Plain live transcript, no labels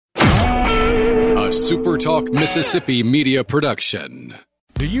SuperTalk Mississippi media production.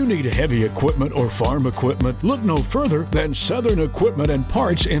 Do you need heavy equipment or farm equipment? Look no further than Southern Equipment and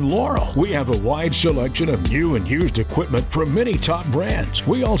Parts in Laurel. We have a wide selection of new and used equipment from many top brands.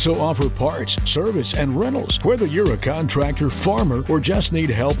 We also offer parts, service, and rentals. Whether you're a contractor, farmer, or just need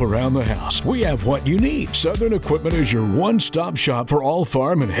help around the house, we have what you need. Southern Equipment is your one-stop shop for all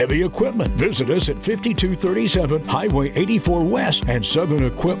farm and heavy equipment. Visit us at 5237 Highway 84 West and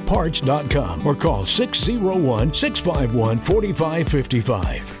SouthernEquipParts.com or call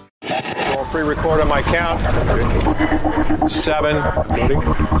 601-651-4555. Going pre-record on my count.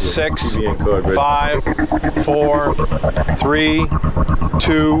 7, 6, 5, 4, 3,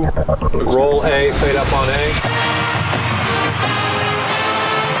 2. Roll A, fade up on A.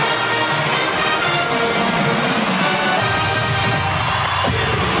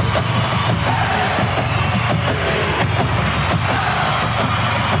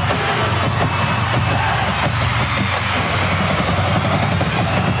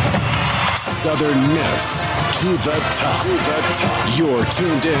 Southern Miss to the top. You're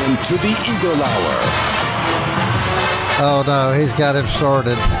tuned in to the Eagle Hour. Oh, no, he's got him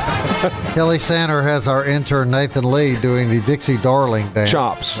started. Kelly Sander has our intern, Nathan Lee, doing the Dixie Darling dance.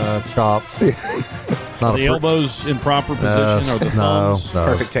 Chops. Chops. The elbows in proper position or the thumbs? No.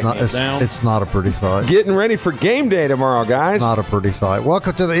 Perfect technique. It's not a pretty sight. Getting ready for game day tomorrow, guys. Not a pretty sight.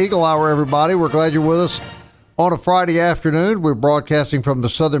 Welcome to the Eagle Hour, everybody. We're glad you're with us. On a Friday afternoon, we're broadcasting from the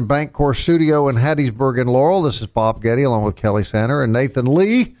Southern Bancorp studio in Hattiesburg and Laurel. This is Bob Getty along with Kelly Sander and Nathan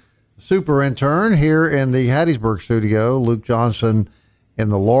Lee, super intern here in the Hattiesburg studio. Luke Johnson in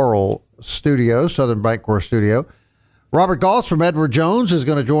the Laurel studio, Southern Bancorp studio. Robert Goss from Edward Jones is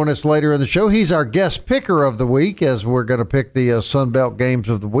going to join us later in the show. He's our guest picker of the week as we're going to pick the Sunbelt games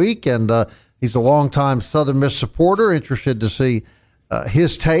of the week. And he's a longtime Southern Miss supporter, interested to see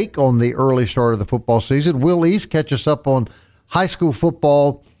his take on the early start of the football season. Will East catch us up on high school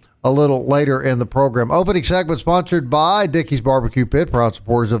football a little later in the program. Opening segment sponsored by Dickey's Barbecue Pit, proud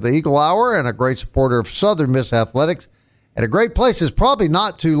supporters of the Eagle Hour and a great supporter of Southern Miss Athletics. And a great place is probably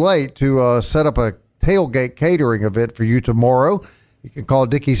not too late to set up a tailgate catering event for you tomorrow. You can call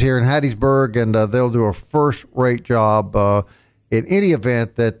Dickey's here in Hattiesburg, and they'll do a first-rate job in any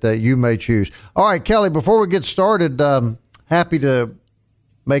event that you may choose. All right, Kelly, before we get started, happy to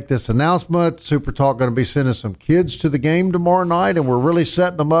make this announcement. Super Talk going to be sending some kids to the game tomorrow night, and we're really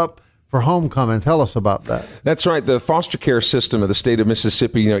setting them up for homecoming. Tell us about that. That's right. The foster care system of the state of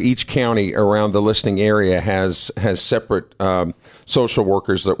Mississippi, each county around the listing area has separate social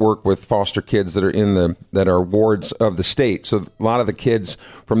workers that work with foster kids that are wards of the state. So a lot of the kids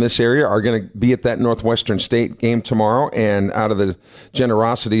from this area are going to be at that Northwestern State game tomorrow. And out of the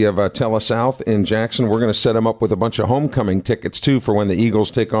generosity of TeleSouth in Jackson, we're going to set them up with a bunch of homecoming tickets too for when the Eagles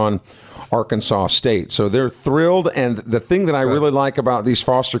take on Arkansas State. So they're thrilled. And the thing that I really like about these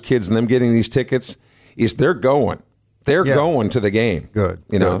foster kids and them getting these tickets is they're going. They're going to the game. Good.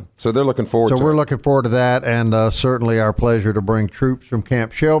 So they're looking forward to it. So we're looking forward to that, and certainly our pleasure to bring troops from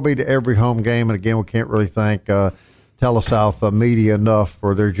Camp Shelby to every home game. And again, we can't really thank TeleSouth Media enough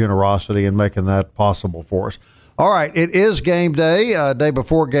for their generosity in making that possible for us. All right, it is game day, day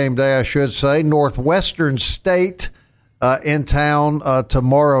before game day, I should say. Northwestern State in town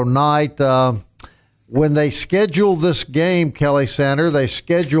tomorrow night. When they schedule this game, Kelly Sander, they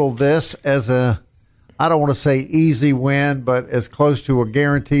schedule this as a, I don't want to say easy win, but as close to a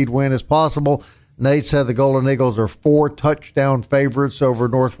guaranteed win as possible. Nate said the Golden Eagles are 4-touchdown favorites over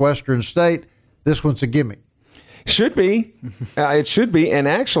Northwestern State. This one's a gimme. Should be. It should be. And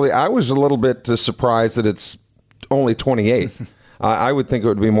actually, I was a little bit surprised that it's only 28. I would think it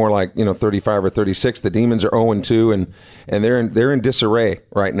would be more like 35 or 36. The Demons are 0-2, and they're in disarray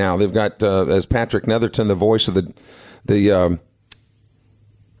right now. They've got as Patrick Netherton, the voice of the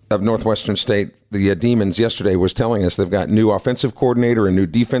of Northwestern State, the Demons yesterday was telling us they've got new offensive coordinator and new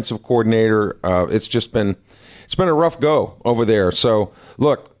defensive coordinator. It's been a rough go over there. So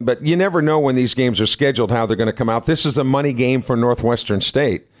look, but you never know when these games are scheduled how they're going to come out. This is a money game for Northwestern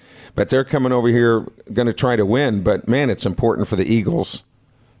State. But they're coming over here going to try to win. But, man, it's important for the Eagles.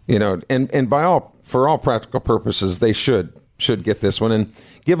 And for all practical purposes, they should get this one. And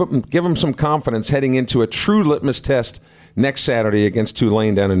give them some confidence heading into a true litmus test next Saturday against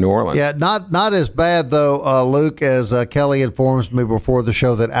Tulane down in New Orleans. Yeah, not as bad, though, Luke, as Kelly informs me before the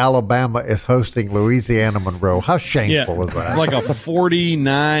show that Alabama is hosting Louisiana Monroe. How shameful is that? Like a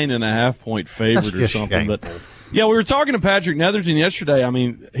 49.5-point favorite or something. Shameful. But yeah, we were talking to Patrick Netherton yesterday. I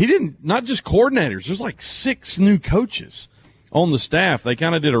mean, he didn't, not just coordinators, there's like 6 new coaches on the staff. They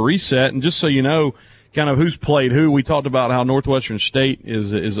kind of did a reset. And just so you know, kind of who's played who, we talked about how Northwestern State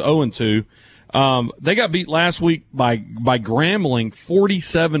is 0-2. They got beat last week by Grambling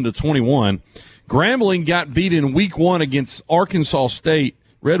 47-21. Grambling got beat in week 1 against Arkansas State.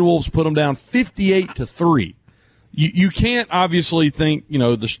 Red Wolves put them down 58-3. You can't obviously think,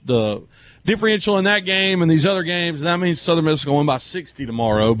 the differential in that game and these other games, and that means Southern Miss is going by 60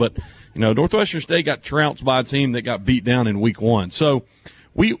 tomorrow. But, Northwestern State got trounced by a team that got beat down in week 1. So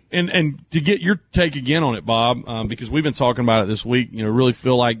and to get your take again on it, Bob, because we've been talking about it this week, really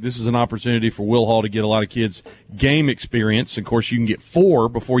feel like this is an opportunity for Will Hall to get a lot of kids game experience. Of course, you can get 4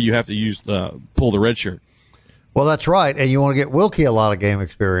 before you have to pull the red shirt. Well, that's right. And you want to get Wilkie a lot of game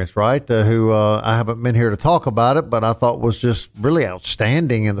experience, right? Who I haven't been here to talk about it, but I thought was just really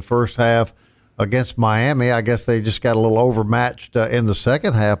outstanding in the first half against Miami. I guess they just got a little overmatched in the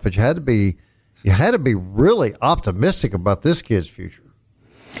second half, but you had to be really optimistic about this kid's future.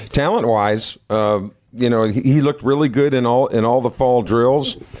 Talent-wise, he looked really good in all the fall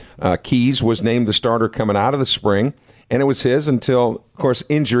drills. Keys was named the starter coming out of the spring, and it was his until, of course,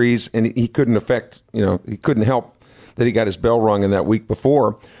 injuries, and he couldn't he couldn't help that he got his bell rung in that week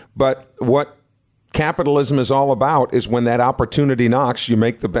before. But what capitalism is all about is when that opportunity knocks, you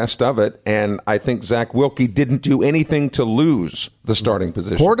make the best of it, and I think Zach Wilkie didn't do anything to lose the starting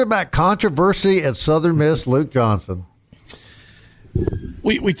position. Quarterback controversy at Southern Miss, Luke Johnson.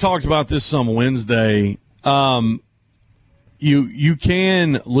 We talked about this some Wednesday. You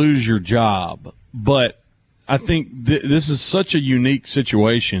can lose your job, but I think this is such a unique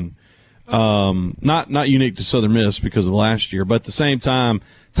situation. Not unique to Southern Miss because of last year, but at the same time,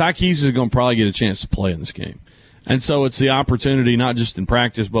 Ty Keys is going to probably get a chance to play in this game. And so it's the opportunity, not just in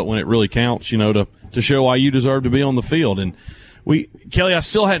practice, but when it really counts, to show why you deserve to be on the field. And Kelly, I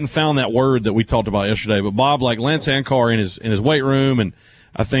still hadn't found that word that we talked about yesterday, but Bob, like Lance Ankar in his weight room, and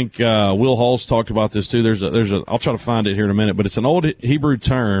I think Will Hall's talked about this too. There's a I'll try to find it here in a minute, but it's an old Hebrew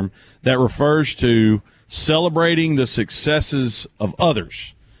term that refers to celebrating the successes of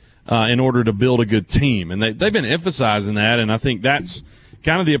others in order to build a good team, and they've been emphasizing that, and I think that's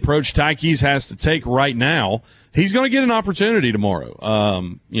kind of the approach Ty Keys has to take right now. He's going to get an opportunity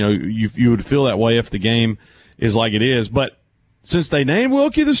tomorrow. You would feel that way if the game is like it is, but since they named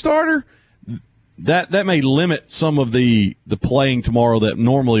Wilkie the starter, that may limit some of the playing tomorrow that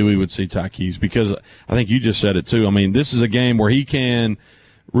normally we would see Ty Keys, because I think you just said it too. I mean, this is a game where he can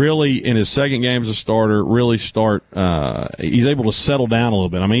really, in his second game as a starter, really start he's able to settle down a little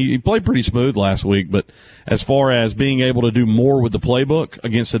bit. I mean, he played pretty smooth last week, but as far as being able to do more with the playbook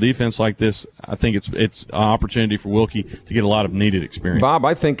against a defense like this, I think it's an opportunity for Wilkie to get a lot of needed experience. Bob,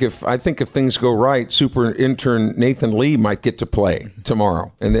 I think if things go right, super intern Nathan Lee might get to play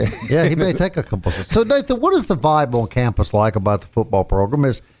tomorrow. And yeah, he may take a couple. So, Nathan, what is the vibe on campus like about the football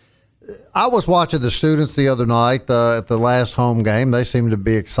program? I was watching the students the other night at the last home game. They seemed to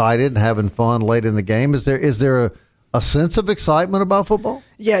be excited and having fun late in the game. Is there a sense of excitement about football?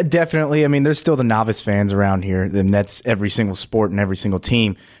 Yeah, definitely. I mean, there's still the novice fans around here, and that's every single sport and every single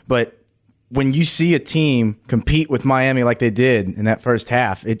team. But when you see a team compete with Miami like they did in that first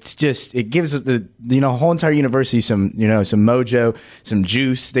half, it gives the whole entire university some mojo, some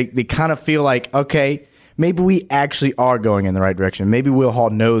juice. They kind of feel like, okay, maybe we actually are going in the right direction. Maybe Will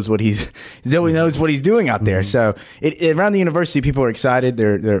Hall knows what he's doing out there. So around the university, people are excited.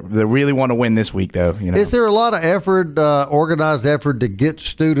 They really want to win this week, though. Is there a lot of effort, organized effort, to get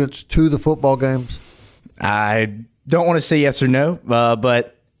students to the football games? I don't want to say yes or no,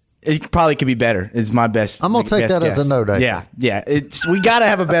 but it probably could be better. Is my best. I'm gonna take that guess. as a no, Dave. Yeah. We got to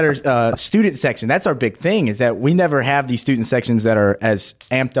have a better student section. That's our big thing. Is that we never have these student sections that are as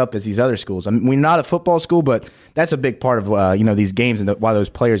amped up as these other schools. I mean, we're not a football school, but that's a big part of these games and why those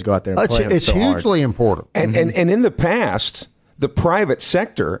players go out there and play. It's so hugely important. And in the past, the private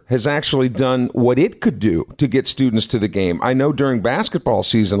sector has actually done what it could do to get students to the game. I know during basketball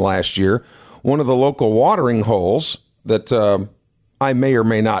season last year, one of the local watering holes that I may or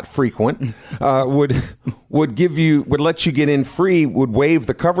may not frequent, would let you get in free, would waive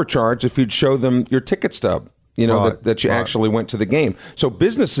the cover charge if you'd show them your ticket stub, that you actually went to the game. So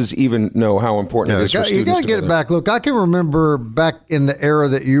businesses even know how important it is for students. You got to get it back. Look, I can remember back in the era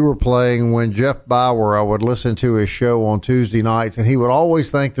that you were playing when Jeff Bauer, I would listen to his show on Tuesday nights, and he would always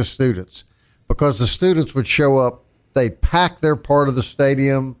thank the students because the students would show up, they'd pack their part of the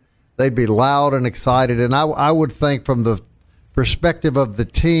stadium, they'd be loud and excited, and I would think from the perspective of the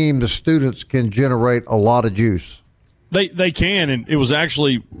team, the students can generate a lot of juice. They can, and it was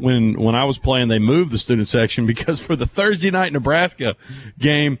actually when I was playing, they moved the student section because for the Thursday night Nebraska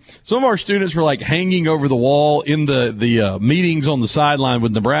game, some of our students were like hanging over the wall in the meetings on the sideline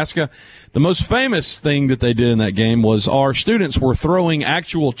with Nebraska. The most famous thing that they did in that game was our students were throwing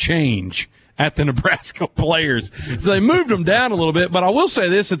actual change at the Nebraska players. So they moved them down a little bit. But I will say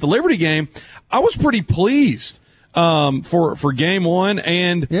this, at the Liberty game, I was pretty pleased for game one.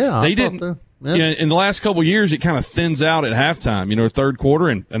 And they didn't. In the last couple of years, it kind of thins out at halftime, third quarter,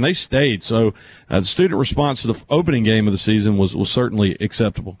 and they stayed. So the student response to the opening game of the season was certainly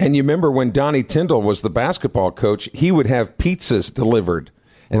acceptable. And you remember when Donnie Tyndall was the basketball coach, he would have pizzas delivered.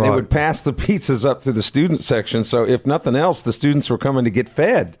 And they would pass the pizzas up to the student section. So if nothing else, the students were coming to get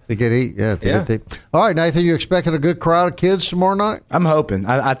fed. To get eat, All right, Nathan, you expecting a good crowd of kids tomorrow night? I'm hoping.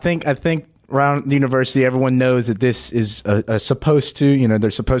 I think around the university, everyone knows that this is supposed to, they're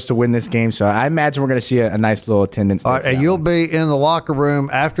supposed to win this game. So I imagine we're going to see a nice little attendance. All right, and you'll be in the locker room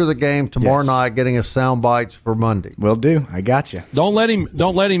after the game tomorrow night getting us sound bites for Monday. Will do. I got you. Don't let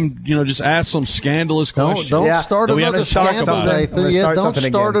him, just ask some scandalous questions. Don't start another scandal, Nathan. Don't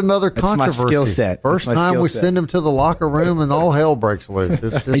start another controversy. It's my skill set. First time we send him to the locker room and all hell breaks loose.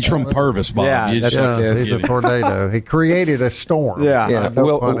 He's from Purvis, Bob. Yeah, he's a tornado. He created a storm.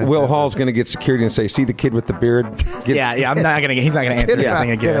 Will Hall's going to get security and say, "See the kid with the beard?" He's not going to answer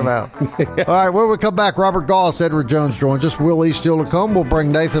anything again. Get him out. All right, when we come back, Robert Goss, Edward Jones joins us. Will East still to come. We'll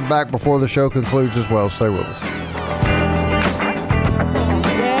bring Nathan back before the show concludes as well. Stay with us.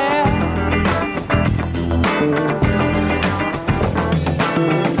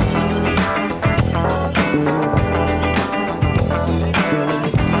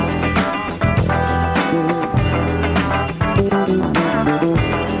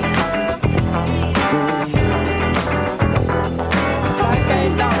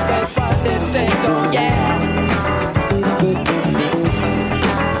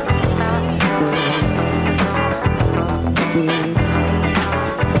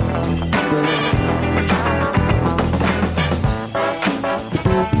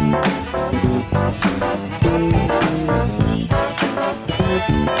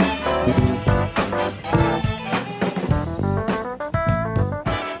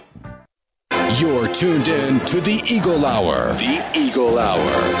 You're tuned in to the Eagle Hour. The Eagle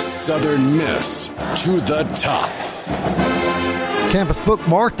Hour. Southern Miss to the top. Campus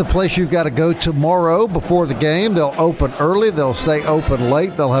Bookmark, the place you've got to go tomorrow before the game. They'll open early. They'll stay open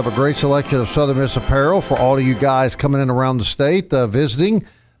late. They'll have a great selection of Southern Miss apparel for all of you guys coming in around the state, visiting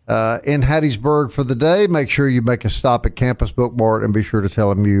in Hattiesburg for the day. Make sure you make a stop at Campus Bookmark and be sure to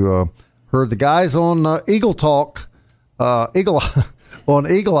tell them you heard the guys on Eagle Talk. On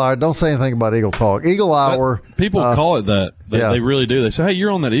Eagle Hour, don't say anything about Eagle Talk. Eagle Hour. People call it that. They really do. They say, "Hey, you're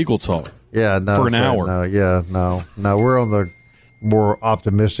on that Eagle Talk." Yeah, no. For an hour. No. We're on the more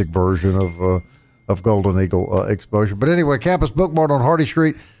optimistic version of Golden Eagle exposure. But anyway, Campus Bookmark on Hardy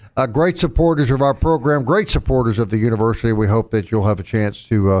Street. Great supporters of our program. Great supporters of the university. We hope that you'll have a chance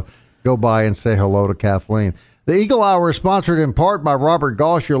to go by and say hello to Kathleen. The Eagle Hour is sponsored in part by Robert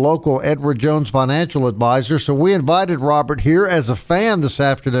Goss, your local Edward Jones financial advisor. So we invited Robert here as a fan this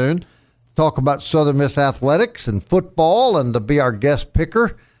afternoon to talk about Southern Miss athletics and football and to be our guest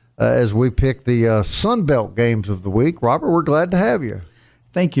picker as we pick the Sun Belt games of the week. Robert, we're glad to have you.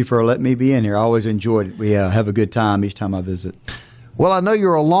 Thank you for letting me be in here. I always enjoyed it. We have a good time each time I visit. Well, I know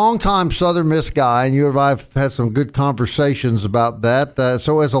you're a longtime Southern Miss guy, and you and I have had some good conversations about that.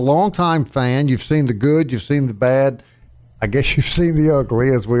 So as a longtime fan, you've seen the good, you've seen the bad. I guess you've seen the ugly,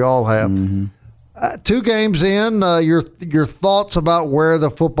 as we all have. Mm-hmm. 2 games in, your thoughts about where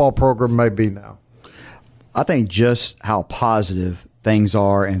the football program may be now? I think just how positive things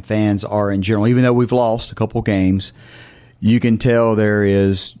are and fans are in general. Even though we've lost a couple games, you can tell there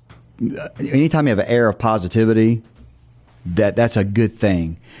is – anytime you have an air of positivity – that's a good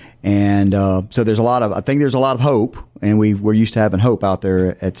thing. And so there's I think there's a lot of hope, and we're used to having hope out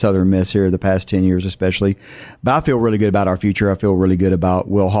there at Southern Miss here the past 10 years especially. But I feel really good about our future. I feel really good about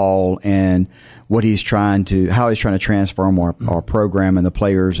Will Hall and how he's trying to transform our program and the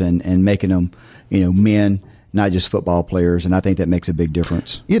players and making them, men, not just football players, and I think that makes a big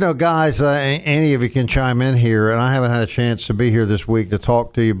difference. Guys, any of you can chime in here, and I haven't had a chance to be here this week to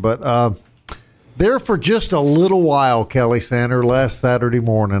talk to you, but there for just a little while, Kelly Sander, last Saturday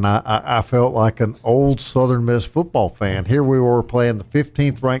morning, I felt like an old Southern Miss football fan. Here we were playing the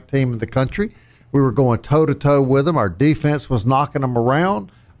 15th ranked team in the country. We were going toe-to-toe with them. Our defense was knocking them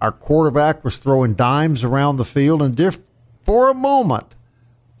around. Our quarterback was throwing dimes around the field. And for a moment,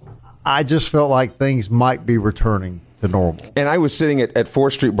 I just felt like things might be returning to normal. And I was sitting at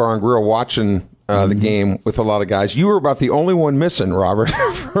 4th Street Bar and Grill watching the game with a lot of guys. You were about the only one missing, Robert,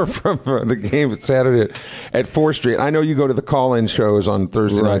 from the game Saturday at 4th Street. I know you go to the call-in shows on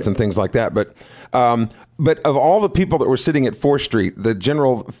Thursday nights and things like that, but of all the people that were sitting at 4th Street, the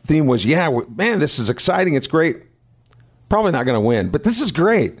general theme was, man, this is exciting. It's great. probably not going to win, but this is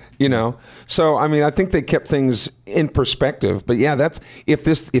great, you know. So I mean, I think they kept things in perspective. But yeah, that's if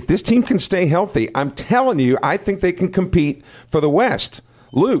this team can stay healthy, I'm telling you, I think they can compete for the West.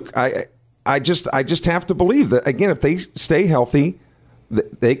 Luke, I just have to believe that again. If they stay healthy,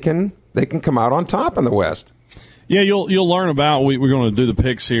 they can come out on top in the West. Yeah, you'll learn about. We're going to do the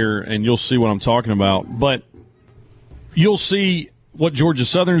picks here, and you'll see what I'm talking about. But you'll see what Georgia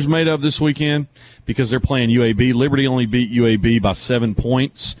Southern's made of this weekend because they're playing UAB. Liberty only beat UAB by 7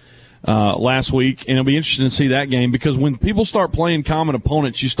 points last week, and it'll be interesting to see that game because when people start playing common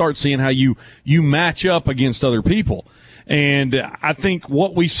opponents, you start seeing how you match up against other people. And I think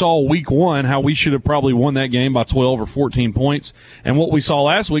what we saw week one, how we should have probably won that game by 12 or 14 points, and what we saw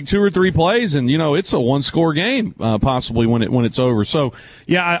last week, 2 or 3 plays, and, you know, it's a one-score game possibly when it's over. So,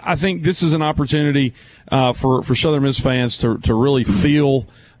 yeah, I think this is an opportunity for Southern Miss fans to really feel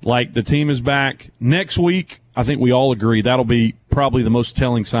like the team is back. Next week, I think we all agree that'll be probably the most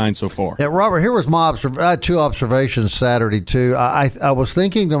telling sign so far. Yeah, Robert, here was my I had 2 observations Saturday, too. I was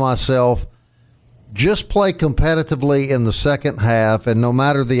thinking to myself, just play competitively in the second half, and no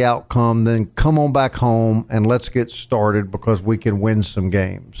matter the outcome, then come on back home and let's get started because we can win some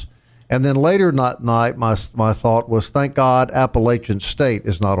games. And then later that night, my thought was, thank God Appalachian State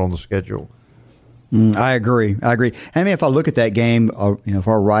is not on the schedule. I agree. I mean, if I look at that game, if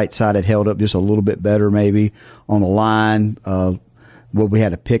our right side had held up just a little bit better, maybe on the line, we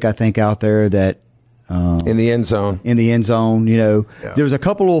had a pick, I think, out there that in the end zone. There was a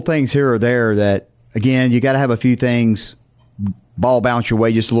couple little things here or there that. Again, you got to have a few things ball bounce your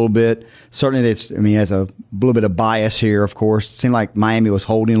way just a little bit. Certainly, there's a little bit of bias here, of course. It seemed like Miami was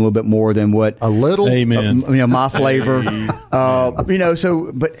holding a little bit more than what Amen. My flavor.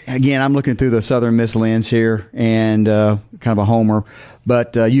 But again, I'm looking through the Southern Miss lens here and kind of a homer.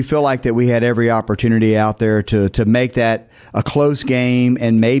 But you feel like that we had every opportunity out there to make that a close game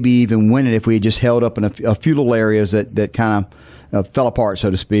and maybe even win it if we had just held up in a few little areas that kind of fell apart, so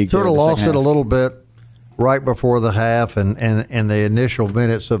to speak. Sort of lost it a little bit right before the half and the initial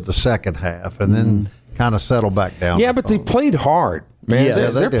minutes of the second half, and then kind of settled back down. Yeah, but they played hard, man.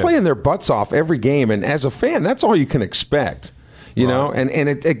 Yes, they're playing their butts off every game, and as a fan, that's all you can expect. You know, and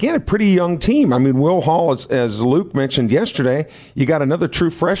again, a pretty young team. I mean, Will Hall, as Luke mentioned yesterday, you got another true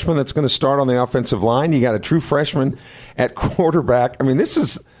freshman that's going to start on the offensive line. You got a true freshman at quarterback. I mean, this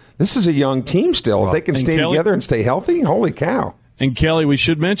is a young team still. If they can stay together and stay healthy, holy cow. And, Kelly, we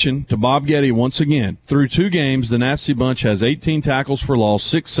should mention to Bob Getty once again, through 2 games, the Nasty Bunch has 18 tackles for loss,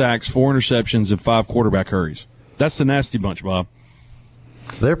 6 sacks, 4 interceptions, and 5 quarterback hurries. That's the Nasty Bunch, Bob.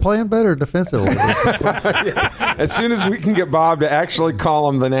 They're playing better defensively. Yeah. As soon as we can get Bob to actually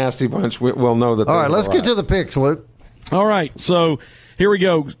call them the Nasty Bunch, we'll know that. All right, let's get to the picks, Luke. All right, so here we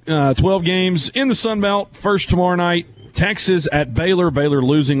go. 12 games in the Sun Belt. First tomorrow night, Texas at Baylor. Baylor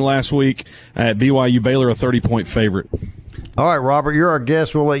losing last week at BYU. Baylor a 30-point favorite. All right, Robert, you're our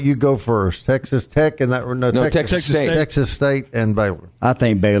guest. We'll let you go first. Texas Tech and Texas State. Texas State and Baylor. I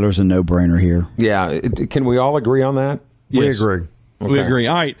think Baylor's a no-brainer here. Yeah, can we all agree on that? We agree. Okay. We agree.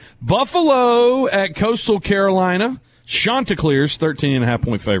 All right, Buffalo at Coastal Carolina. Chanticleers,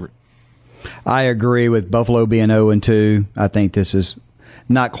 13.5-point favorite. I agree with Buffalo being 0-2. I think this is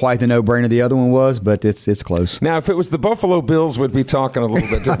not quite the no-brainer the other one was, but it's close. Now, if it was the Buffalo Bills, we'd be talking a little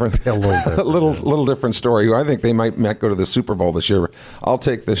bit different. a little different story. I think they might go to the Super Bowl this year. I'll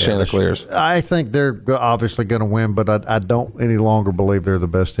take the Chanticleers. I think they're obviously going to win, but I don't any longer believe they're the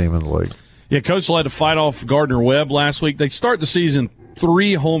best team in the league. Yeah, Coastal had to fight off Gardner-Webb last week. They start the season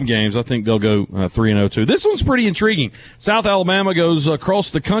 3 home games. I think they'll go 3-0 this one's pretty intriguing. South Alabama goes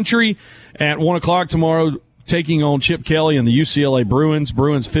across the country at 1 o'clock tomorrow, taking on Chip Kelly and the UCLA Bruins.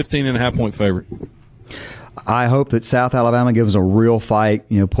 Bruins 15.5-point favorite. I hope that South Alabama gives a real fight,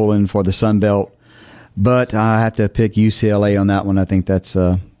 pulling for the Sun Belt. But I have to pick UCLA on that one. I think that's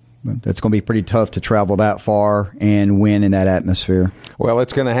going to be pretty tough to travel that far and win in that atmosphere. Well,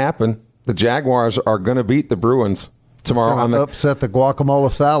 it's going to happen. The Jaguars are going to beat the Bruins tomorrow. On the upset the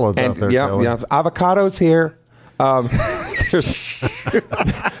guacamole salads out there. Yeah, avocados here. No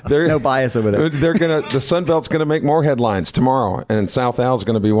bias over there. The Sun Belt's going to make more headlines tomorrow, and South Al's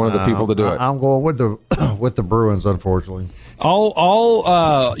going to be one of the people to do it. I'm going with the Bruins, unfortunately.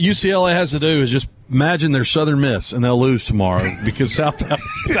 All UCLA has to do is just imagine they're Southern Miss, and they'll lose tomorrow because South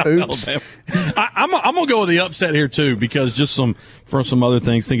Alabama. I'm going to go with the upset here too because just for some other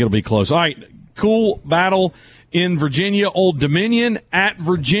things, think it'll be close. All right, cool battle in Virginia. Old Dominion at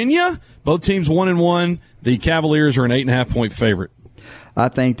Virginia. Both teams 1-1. The Cavaliers are an 8.5-point favorite. I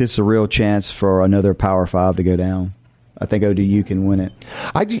think this is a real chance for another Power 5 to go down. I think ODU can win it.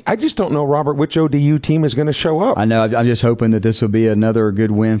 I just don't know, Robert, which ODU team is going to show up. I know. I'm just hoping that this will be another good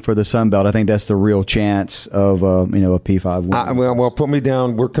win for the Sun Belt. I think that's the real chance of a P5 win. Well, put me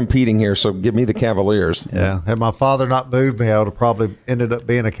down. We're competing here, so give me the Cavaliers. Yeah. Had my father not moved me, I would have probably ended up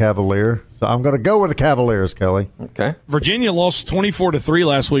being a Cavalier. So I'm going to go with the Cavaliers, Kelly. Okay. Virginia lost 24-3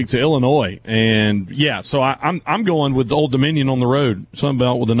 last week to Illinois, and so I'm going with the Old Dominion on the road. Sun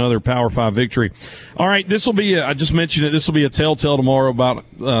Belt with another Power 5 victory. All right, this will be. I just mentioned it. This will be a telltale tomorrow about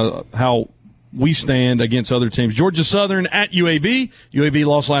how we stand against other teams. Georgia Southern at UAB. UAB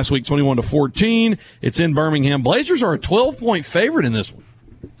lost last week 21-14. It's in Birmingham. Blazers are a 12-point favorite in this one.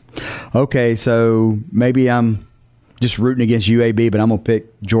 Okay, so maybe I'm just rooting against UAB, but I'm going to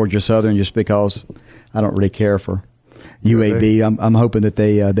pick Georgia Southern just because I don't really care for UAB. I'm hoping that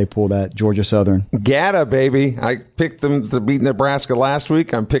they pull that Georgia Southern. GATA, baby. I picked them to beat Nebraska last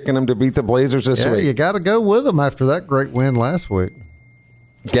week. I'm picking them to beat the Blazers this week. You got to go with them after that great win last week.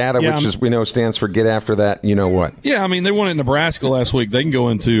 GATA, which we know stands for Get After That, you know what. Yeah, I mean, they won it in Nebraska last week. They can go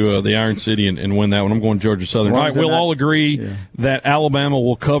into the Iron City and win that one. I'm going Georgia Southern. All right, we'll all agree that Alabama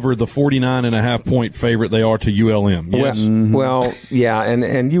will cover the 49.5-point favorite they are to ULM. Yes? Well, yeah,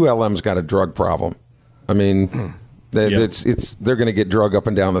 and ULM's got a drug problem. I mean, they're going to get drug up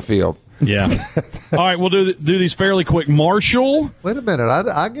and down the field. Yeah. All right, we'll do these fairly quick. Marshall. Wait a minute.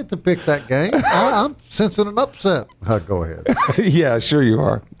 I get to pick that game. I'm sensing an upset. Go ahead. Yeah, sure you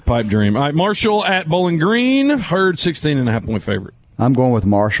are. Pipe dream. All right, Marshall at Bowling Green. Herd 16.5-point favorite. I'm going with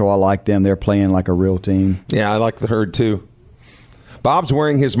Marshall. I like them. They're playing like a real team. Yeah, I like the Herd too. Bob's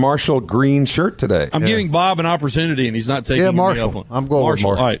wearing his Marshall green shirt today. I'm giving Bob an opportunity, and he's not taking Marshall. Me up on. I'm going with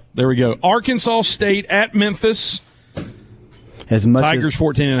Marshall. All right, there we go. Arkansas State at Memphis. Tigers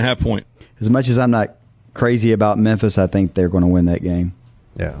 14.5-point. As much as I'm not crazy about Memphis, I think they're going to win that game.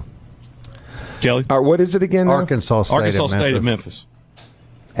 Yeah. Kelly? What is it again now? Arkansas State at Memphis.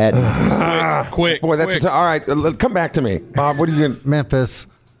 Quick. Boy, that's all right. Come back to me. Bob, what are you going Memphis.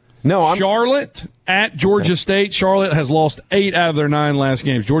 No, Charlotte at Georgia State. Charlotte has lost 8 out of their 9 last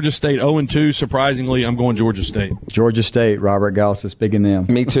games. Georgia State 0-2. Surprisingly, I'm going Georgia State. Georgia State. Robert Gauss is picking them.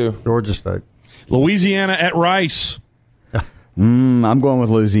 Me too. Georgia State. Louisiana at Rice. I'm going with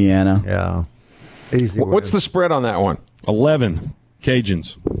Louisiana. Yeah. Easy. What's the spread on that one? 11.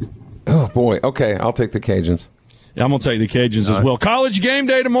 Cajuns. Oh, boy. Okay, I'll take the Cajuns. Yeah, I'm going to take the Cajuns as well. College game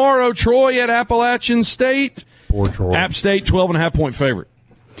day tomorrow. Troy at Appalachian State. Poor Troy. App State, 12.5-point favorite.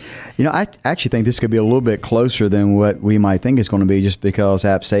 You know, I actually think this could be a little bit closer than what we might think it's going to be just because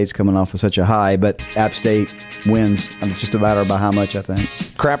App State's coming off of such a high, but App State wins just about by how much, I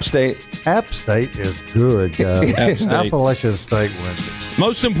think. Crap State. App State is good, guys. Appalachian State wins it.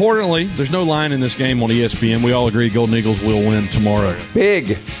 Most importantly, there's no line in this game on ESPN. We all agree Golden Eagles will win tomorrow.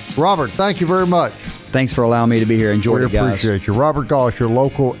 Big. Robert, thank you very much. Thanks for allowing me to be here. Enjoy it, guys. We appreciate you. Robert Goss, your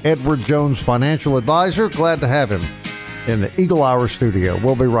local Edward Jones financial advisor. Glad to have him in the Eagle Hour studio.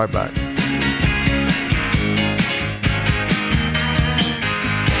 We'll be right back.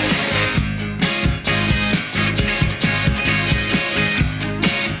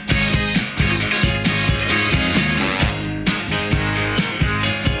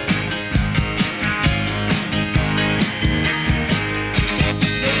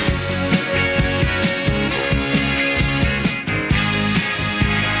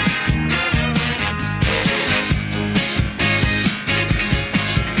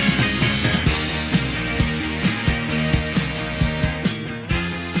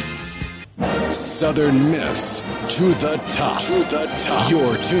 Southern Miss to the top. To the top.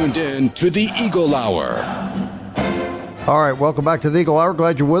 You're tuned in to the Eagle Hour. All right, welcome back to the Eagle Hour.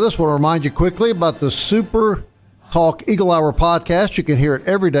 Glad you're with us. Want to remind you quickly about the Super Talk Eagle Hour podcast. You can hear it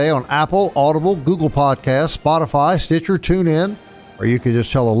every day on Apple, Audible, Google Podcasts, Spotify, Stitcher, TuneIn, or you can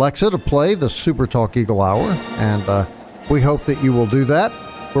just tell Alexa to play the Super Talk Eagle Hour, and we hope that you will do that.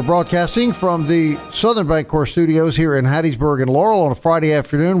 We're broadcasting from the Southern Bancorp Studios here in Hattiesburg and Laurel on a Friday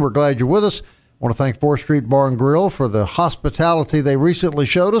afternoon. We're glad you're with us. I want to thank 4th Street Bar and Grill for the hospitality they recently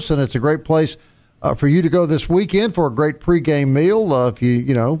showed us, and it's a great place for you to go this weekend for a great pregame meal. If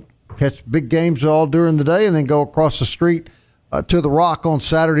you catch big games all during the day and then go across the street to the Rock on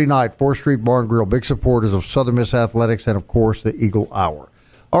Saturday night. 4th Street Bar and Grill, big supporters of Southern Miss Athletics and, of course, the Eagle Hour.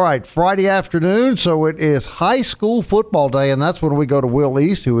 All right, Friday afternoon, so it is high school football day, and that's when we go to Will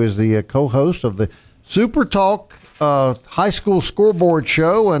East, who is the co-host of the Super Talk high school scoreboard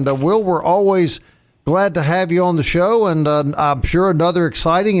show. And Will, we're always glad to have you on the show, and I'm sure another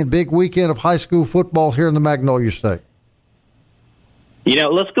exciting and big weekend of high school football here in the Magnolia State.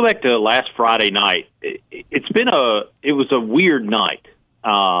 Let's go back to last Friday night. It was a weird night.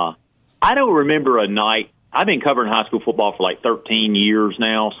 I don't remember a night I've been covering high school football for like 13 years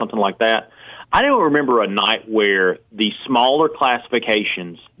now, something like that. I don't remember a night where the smaller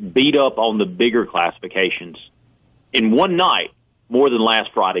classifications beat up on the bigger classifications in one night more than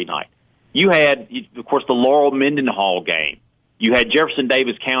last Friday night. You had, of course, the Laurel-Mendenhall game. You had Jefferson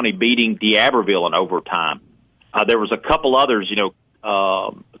Davis County beating D'Iberville in overtime. There was a couple others,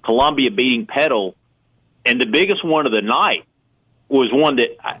 Columbia beating Petal. And the biggest one of the night was one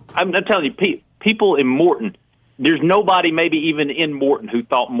that, I'm telling you, people in Morton, there's nobody maybe even in Morton who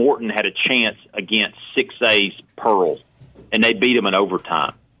thought Morton had a chance against 6A's Pearl, and they beat them in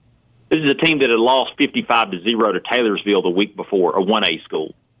overtime. This is a team that had lost 55-0 to Taylorsville the week before, a 1A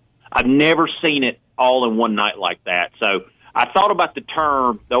school. I've never seen it all in one night like that. So I thought about the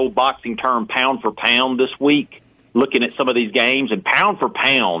old boxing term, pound for pound this week, looking at some of these games. And pound for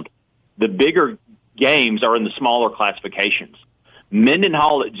pound, the bigger games are in the smaller classifications.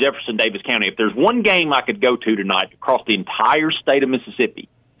 Mendenhall at Jefferson Davis County. If there's one game I could go to tonight across the entire state of Mississippi,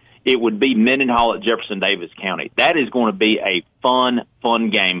 it would be Mendenhall at Jefferson Davis County. That is going to be a fun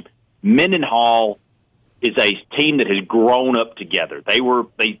game. Mendenhall is a team that has grown up together. They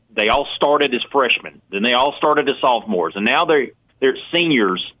all started as freshmen, then they all started as sophomores, and now they're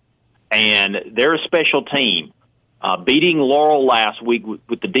seniors, and they're a special team. Beating Laurel last week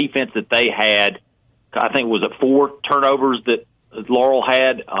with the defense that they had, I think was it 4 turnovers that Laurel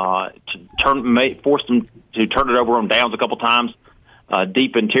had, forced them to turn it over on downs a couple times,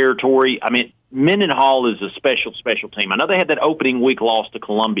 deep in territory. I mean, Mendenhall is a special team. I know they had that opening week loss to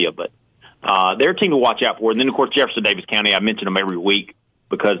Columbia, but they're a team to watch out for. And then, of course, Jefferson Davis County, I mention them every week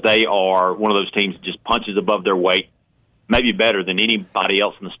because they are one of those teams that just punches above their weight, maybe better than anybody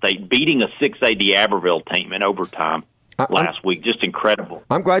else in the state, beating a 6A D'Iberville team in overtime last week. Just incredible.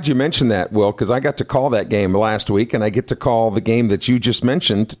 I'm glad you mentioned that, Will, because I got to call that game last week, and I get to call the game that you just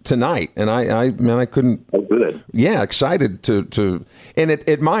mentioned tonight. And I couldn't. Oh, good. Yeah, excited to. And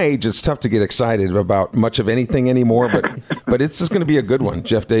at my age, it's tough to get excited about much of anything anymore. But it's just going to be a good one.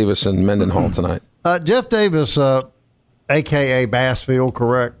 Jeff Davis and Mendenhall tonight. Jeff Davis, a.k.a. Bassfield,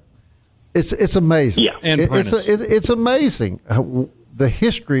 correct? It's amazing. Yeah, and it's amazing the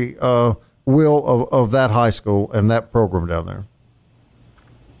history. Will of that high school and that program down there.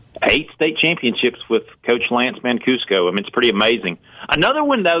 8 state championships with Coach Lance Mancuso. I mean, it's pretty amazing. Another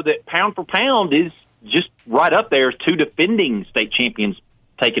one, though, that pound for pound is just right up there is 2 defending state champions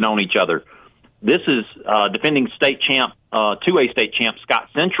taking on each other. This is defending state champ, 2A state champ Scott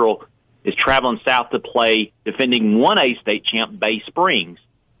Central is traveling south to play defending 1A state champ Bay Springs.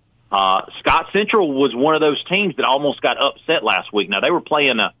 Scott Central was one of those teams that almost got upset last week. Now, they were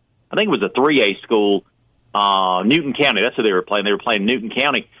playing I think it was a 3A school, Newton County. That's who they were playing. They were playing Newton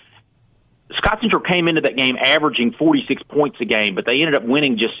County. Scott Central came into that game averaging 46 points a game, but they ended up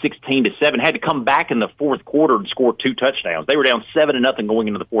winning just 16-7. Had to come back in the fourth quarter and score 2 touchdowns. They were down 7-0 going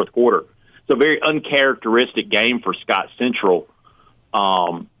into the fourth quarter. So a very uncharacteristic game for Scott Central.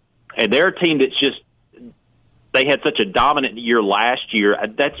 And they're a team that's just – they had such a dominant year last year.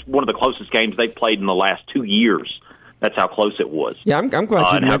 That's one of the closest games they've played in the last 2 years. That's how close it was. Yeah, I'm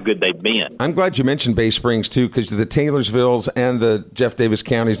glad and how good they've been. I'm glad you mentioned Bay Springs, too, because the Taylorsvilles and the Jeff Davis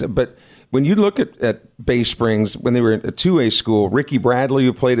counties. But when you look at Bay Springs, when they were at a 2A school, Ricky Bradley,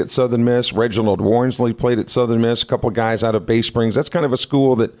 who played at Southern Miss, Reginald Warnsley played at Southern Miss, a couple of guys out of Bay Springs. That's kind of a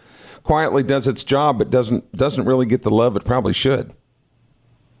school that quietly does its job but doesn't really get the love it probably should.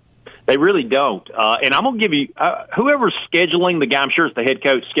 They really don't. And I'm going to give you whoever's scheduling the game, I'm sure it's the head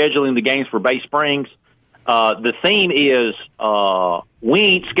coach, scheduling the games for Bay Springs, the theme is we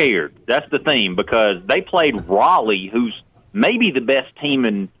ain't scared. That's the theme because they played Raleigh, who's maybe the best team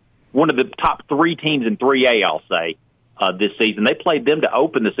in one of the top 3 teams in 3A, I'll say, this season. They played them to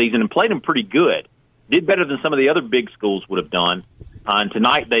open the season and played them pretty good. Did better than some of the other big schools would have done. And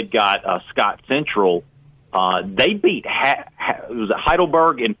tonight they've got Scott Central. They beat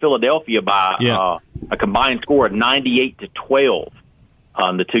Heidelberg and Philadelphia by a combined score of 98-12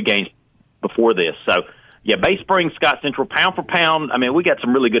 on the 2 games before this. So, yeah, Bay Springs, Scott Central, pound for pound. I mean, we got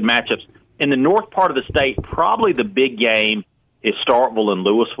some really good matchups. In the north part of the state, probably the big game is Starkville and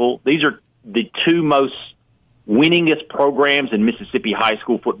Louisville. These are the 2 most winningest programs in Mississippi high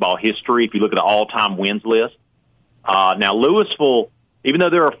school football history if you look at the all-time wins list. Now, Louisville, even though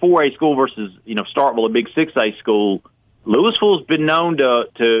they're a 4A school versus, Starkville, a big 6A school, Louisville's been known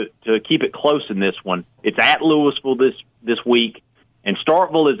to keep it close in this one. It's at Louisville this week, and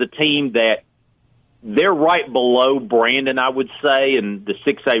Starkville is a team that they're right below Brandon, I would say, in the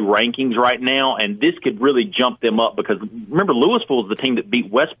 6A rankings right now, and this could really jump them up because, remember, Louisville is the team that beat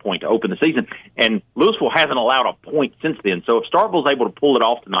West Point to open the season, and Louisville hasn't allowed a point since then. So if Starkville's able to pull it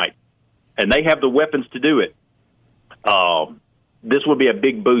off tonight, and they have the weapons to do it. This would be a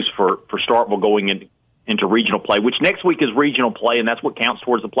big boost for Starkville going into regional play, which next week is regional play, and that's what counts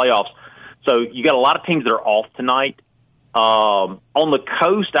towards the playoffs. So you got a lot of teams that are off tonight. On the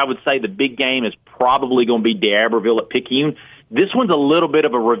coast, I would say the big game is probably going to be D'Iberville at Picayune. This one's a little bit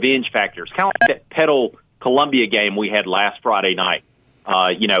of a revenge factor. It's kind of like that Petal-Columbia game we had last Friday night.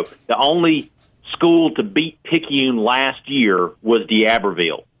 The only school to beat Picayune last year was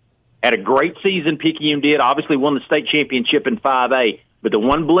D'Iberville. Had a great season, Picayune did. Obviously won the state championship in 5A, but the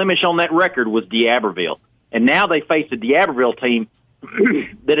one blemish on that record was D'Iberville. And now they face a D'Iberville team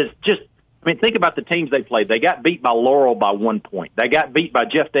that is just, think about the teams they played. They got beat by Laurel by 1 point. They got beat by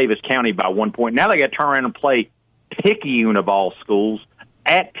Jeff Davis County by 1 point. Now they got to turn around and play Picayune, of all schools,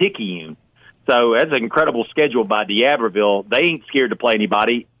 at Picayune. So that's an incredible schedule by D'Iberville. They ain't scared to play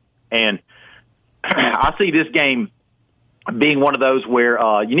anybody. And I see this game being one of those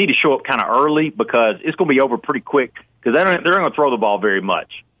where you need to show up kind of early because it's going to be over pretty quick because they're not going to throw the ball very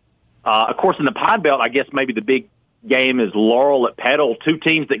much. Of course, in the Pine Belt, I guess maybe the big game is Laurel at Petal, two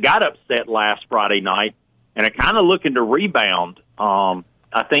teams that got upset last Friday night and are kind of looking to rebound.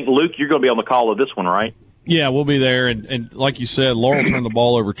 I think, Luke, you're going to be on the call of this one, right? Yeah, we'll be there. And like you said, Laurel turned the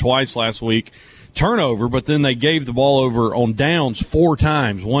ball over twice last week. Turnover, but then they gave the ball over on downs 4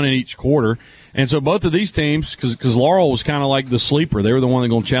 times, one in each quarter. And so both of these teams, because Laurel was kind of like the sleeper, they were the one that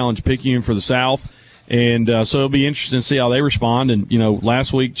going to challenge Picayune for the South. And so it'll be interesting to see how they respond. And,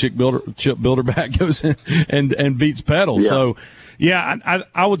 last week Chip Bilderback goes in and beats Petal. Yeah. So, yeah,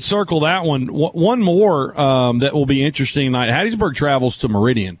 I would circle that one. One more that will be interesting tonight. Hattiesburg travels to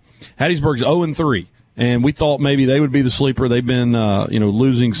Meridian. Hattiesburg's 0-3. And we thought maybe they would be the sleeper. They've been,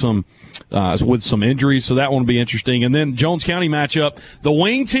 losing some with some injuries, so that one will be interesting. And then Jones County matchup: the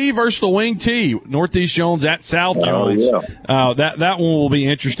Wing T versus the Wing T. Northeast Jones at South Jones. Yeah. That one will be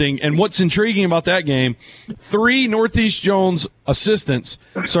interesting. And what's intriguing about that game: 3 Northeast Jones assistants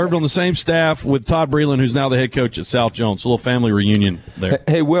served on the same staff with Todd Breland, who's now the head coach at South Jones. A little family reunion there.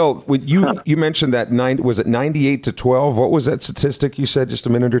 Hey, Will, you mentioned that was it 98-12? What was that statistic you said just a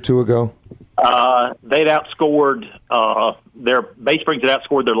minute or two ago? They'd outscored their Bay Springs had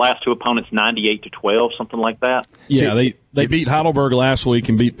outscored their last 2 opponents 98-12, something like that. Yeah, they beat Heidelberg last week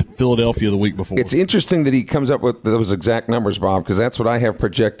and beat Philadelphia the week before. It's interesting that he comes up with those exact numbers, Bob, because that's what I have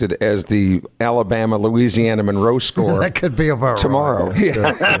projected as the Alabama, Louisiana, Monroe score. That could be about tomorrow.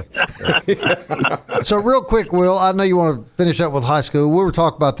 Right. Yeah. So real quick, Will, I know you want to finish up with high school. We were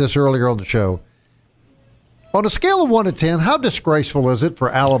talking about this earlier on the show. On a scale of 1 to 10, how disgraceful is it for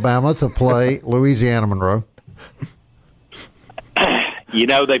Alabama to play Louisiana Monroe?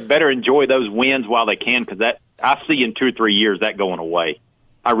 They better enjoy those wins while they can because I see in 2 or 3 years that going away.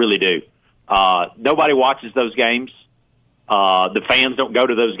 I really do. Nobody watches those games. The fans don't go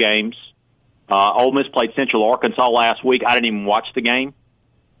to those games. Ole Miss played Central Arkansas last week. I didn't even watch the game.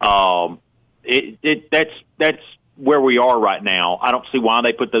 That's where we are right now. I don't see why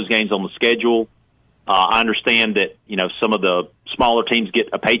they put those games on the schedule. I understand that, some of the smaller teams get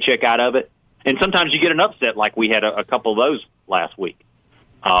a paycheck out of it. And sometimes you get an upset like we had a couple of those last week.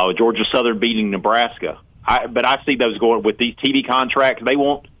 Georgia Southern beating Nebraska. But I see those going with these TV contracts. They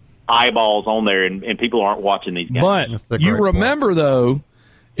want eyeballs on there, and people aren't watching these games. But you remember, though,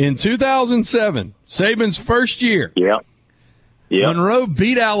 in 2007, Saban's first year, Monroe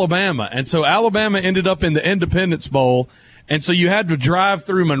beat Alabama. And so Alabama ended up in the Independence Bowl. And so you had to drive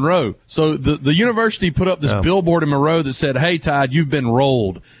through Monroe. So the university put up this billboard in Monroe that said, "Hey, Todd, you've been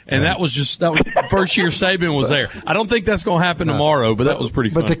rolled." And that was the first year Saban was there. I don't think that's going to happen tomorrow, but that was pretty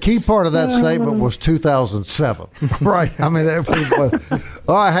fun. But the key part of that statement was 2007. Right. I mean,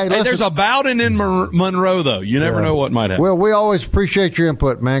 all right. Hey, there's a Bowden in Monroe, though. You never know what might happen. Well, we always appreciate your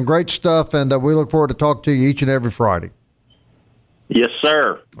input, man. Great stuff. And we look forward to talking to you each and every Friday. Yes,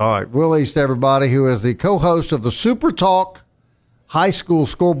 sir. All right. Will East, everybody, who is the co-host of the Super Talk High School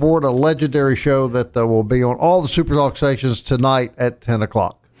Scoreboard, a legendary show that will be on all the Super Talk stations tonight at 10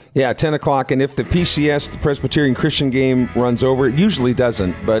 o'clock. Yeah, 10 o'clock. And if the PCS, the Presbyterian Christian game, runs over, it usually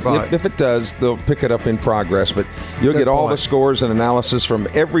doesn't. But if it does, they'll pick it up in progress. But you'll get all the scores and analysis from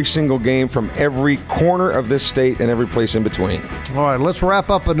every single game, from every corner of this state and every place in between. All right, let's wrap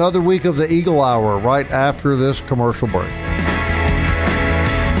up another week of the Eagle Hour right after this commercial break.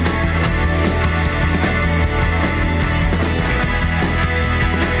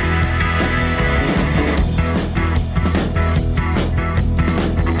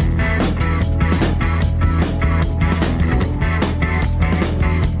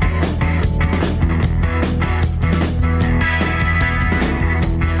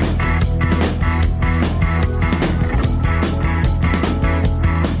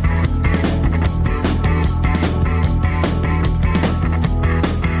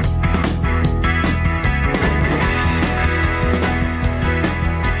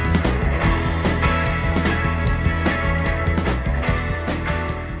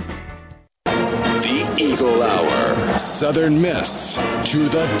 Southern Miss to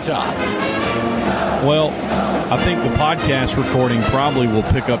the top. Well, I think the podcast recording probably will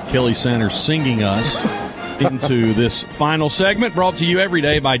pick up Kelly Sanders singing us into this final segment, brought to you every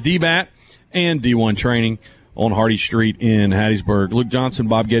day by DBAT and D1 Training on Hardy Street in Hattiesburg. Luke Johnson,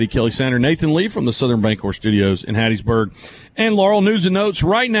 Bob Getty, Kelly Sander, Nathan Lee from the Southern Bancorp Studios in Hattiesburg. And Laurel, news and notes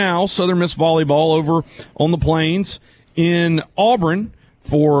right now, Southern Miss volleyball over on the Plains in Auburn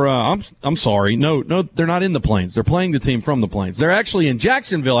for, I'm sorry, no, they're not in the Plains. They're playing the team from the Plains. They're actually in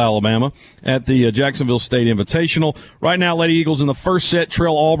Jacksonville, Alabama at the Jacksonville State Invitational. Right now, Lady Eagles in the first set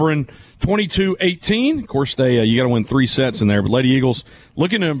trail Auburn 22-18. Of course, you got to win 3 sets in there, but Lady Eagles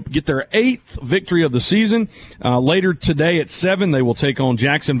looking to get their 8th victory of the season. Later today at 7, they will take on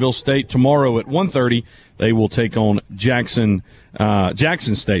Jacksonville State. Tomorrow at 1:30, they will take on Jackson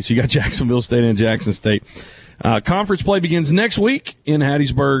State. So you got Jacksonville State and Jackson State. Conference play begins next week in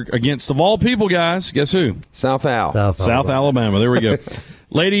Hattiesburg against, of all people, guys, guess who? South Alabama. There we go.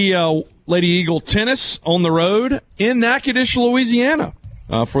 Lady Eagle tennis on the road in Natchitoches, Louisiana.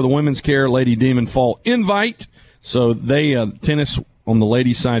 For the Women's Care Lady Demon Fall Invite. So tennis on the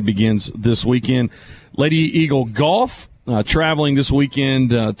ladies' side begins this weekend. Lady Eagle Golf traveling this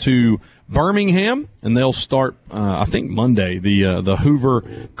weekend to Birmingham, and they'll start, I think, Monday, the Hoover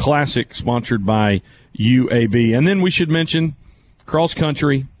Classic sponsored by UAB. And then we should mention cross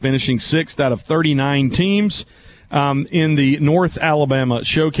country finishing 6th out of 39 teams. In the North Alabama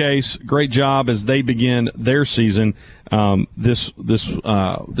Showcase. Great job as they begin their season this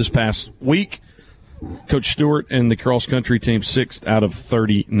past week. Coach Stewart and the cross country team 6th out of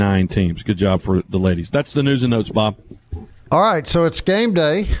 39 teams. Good job for the ladies. That's the news and notes, Bob. All right, so it's game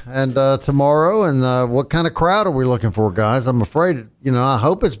day and tomorrow, and what kind of crowd are we looking for, guys? I'm afraid, I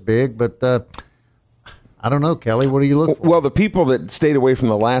hope it's big, but I don't know, Kelly. What do you look for? Well, the people that stayed away from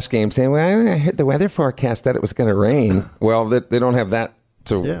the last game saying, well, I heard the weather forecast that it was going to rain. Well, they don't have that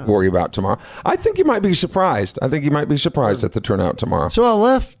to worry about tomorrow. I think you might be surprised. at the turnout tomorrow. So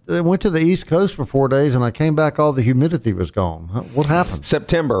I went to the East Coast for 4 days, and I came back, all the humidity was gone. What happened?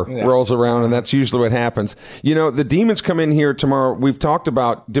 September rolls around, and that's usually what happens. The Demons come in here tomorrow. We've talked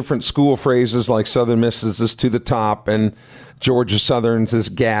about different school phrases like Southern Miss is to the top, and Georgia Southern's is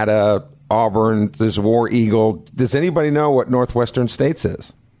GATA, Auburn is War Eagle. Does anybody know what Northwestern State's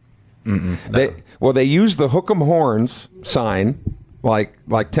is? They use the hook 'em horns sign like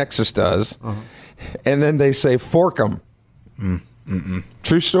Texas does, and then they say fork 'em.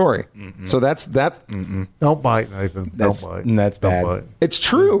 True story. So that's that. Don't bite, Nathan. Don't bite. That's bad. Bite. It's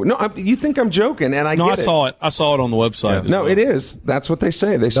true. No, you think I'm joking, and I get it. saw it. I saw it on the website. No, it is. That's what they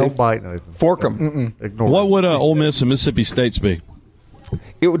say. They say don't bite, Nathan. Fork 'em. What would Ole Miss and Mississippi State's be?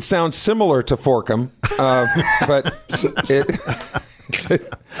 It would sound similar to Forkham, but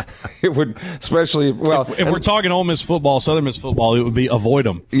it would, especially, well. If we're talking Ole Miss football, Southern Miss football, it would be avoid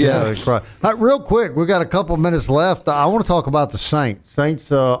them. Yeah, that's right. Real quick, we got a couple minutes left. I want to talk about the Saints.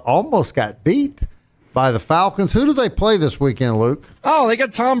 Saints almost got beat by the Falcons. Who do they play this weekend, Luke? Oh, they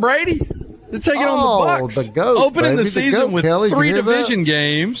got Tom Brady. They're taking on the Bucs. The GOAT, opening the season GOAT, with Kelly, 3 division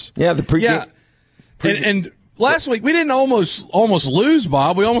games. Yeah, the pregame. Yeah. And last week, we didn't almost lose,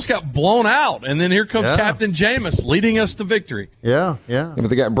 Bob. We almost got blown out. And then here comes Captain Jameis leading us to victory. Yeah. But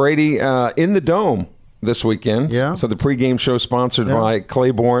they got Brady in the Dome this weekend. Yeah. So the pregame show sponsored by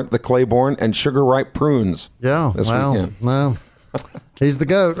Claiborne and Sugar Ripe Prunes. Yeah. This weekend. Well, he's the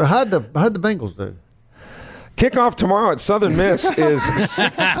GOAT. How'd the Bengals do? Kickoff tomorrow at Southern Miss is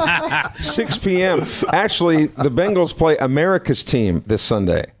 6 p.m. Actually, the Bengals play America's team this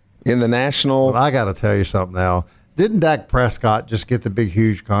Sunday. In the national. Well, I got to tell you something now. Didn't Dak Prescott just get the big,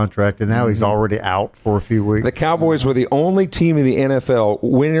 huge contract, and now he's already out for a few weeks? The Cowboys were the only team in the NFL,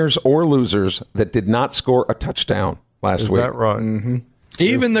 winners or losers, that did not score a touchdown last week. Is that right? Mm-hmm.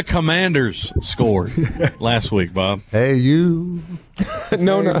 Even the Commanders scored last week, Bob. Hey, you.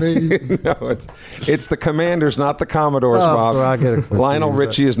 No, it's the Commanders, not the Commodores, Bob. So I get it confused. Lionel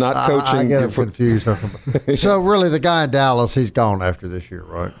Richie is not coaching. I get it confused. So really, the guy in Dallas, he's gone after this year,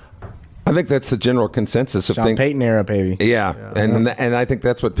 right? I think that's the general consensus of Sean Payton era, baby. Yeah. And I think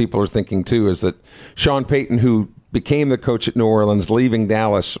that's what people are thinking too, is that Sean Payton, who became the coach at New Orleans, leaving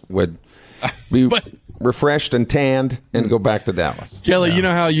Dallas, would be refreshed and tanned and go back to Dallas. Kelly, you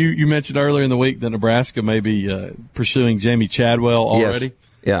know how you mentioned earlier in the week that Nebraska may be pursuing Jamie Chadwell already?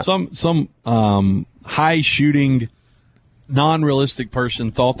 Yes. Yeah. Some high shooting, non-realistic person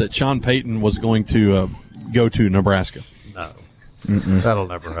thought that Sean Payton was going to go to Nebraska. No. That'll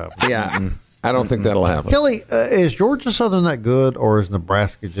never happen. Yeah, I don't think that'll happen. Kelly, is Georgia Southern that good, or is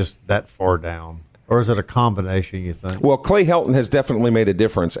Nebraska just that far down? Or is it a combination, you think? Well, Clay Helton has definitely made a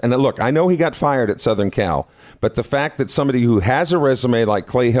difference. And look, I know he got fired at Southern Cal, but the fact that somebody who has a resume like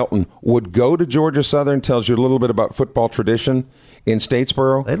Clay Helton would go to Georgia Southern tells you a little bit about football tradition in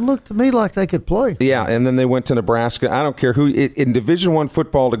Statesboro. It looked to me like they could play. Yeah, and then they went to Nebraska. I don't care who in Division I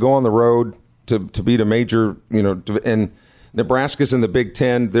football to go on the road to beat a major, and Nebraska's in the Big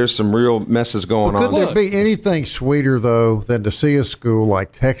Ten. There's some real messes going on. Could there be anything sweeter, though, than to see a school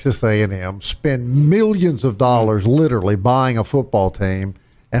like Texas A&M spend millions of dollars literally buying a football team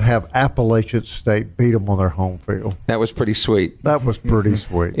and have Appalachian State beat them on their home field? That was pretty sweet. That was pretty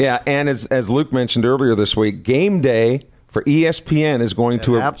sweet. Yeah, and as Luke mentioned earlier this week, game day for ESPN is going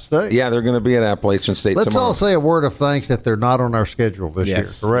to App State. Yeah, they're going to be at Appalachian State Let's tomorrow. all say a word of thanks that they're not on our schedule this year,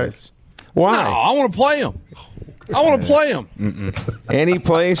 correct? Yes. Why? No, I want to play them. I want to play them. Any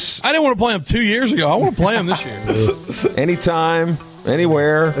place, I didn't want to play them 2 years ago. I want to play them this year. anytime,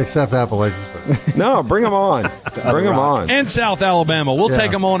 anywhere. Except Appalachian State. No, bring them on. Bring them on. And South Alabama. We'll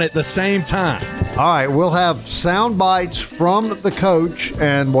take them on at the same time. All right, we'll have sound bites from the coach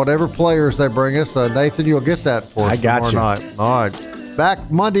and whatever players they bring us. Nathan, you'll get that for us I got tomorrow you. night. All right.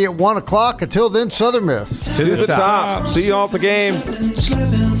 Back Monday at 1 o'clock. Until then, Southern Miss. To the top. See you all at the game.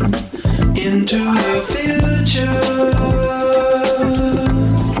 Into the future.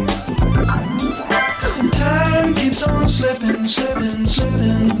 Time keeps on slipping, slipping,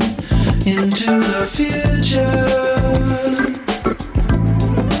 slipping into the future.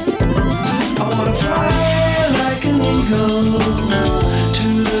 I wanna fly like an eagle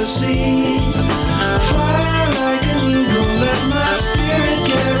to the sea. Fly like an eagle, let my spirit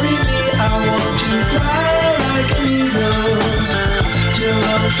carry me. I want to fly like an eagle till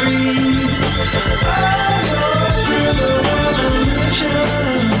I'm free.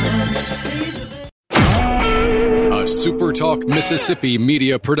 A SuperTalk Mississippi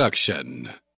media production.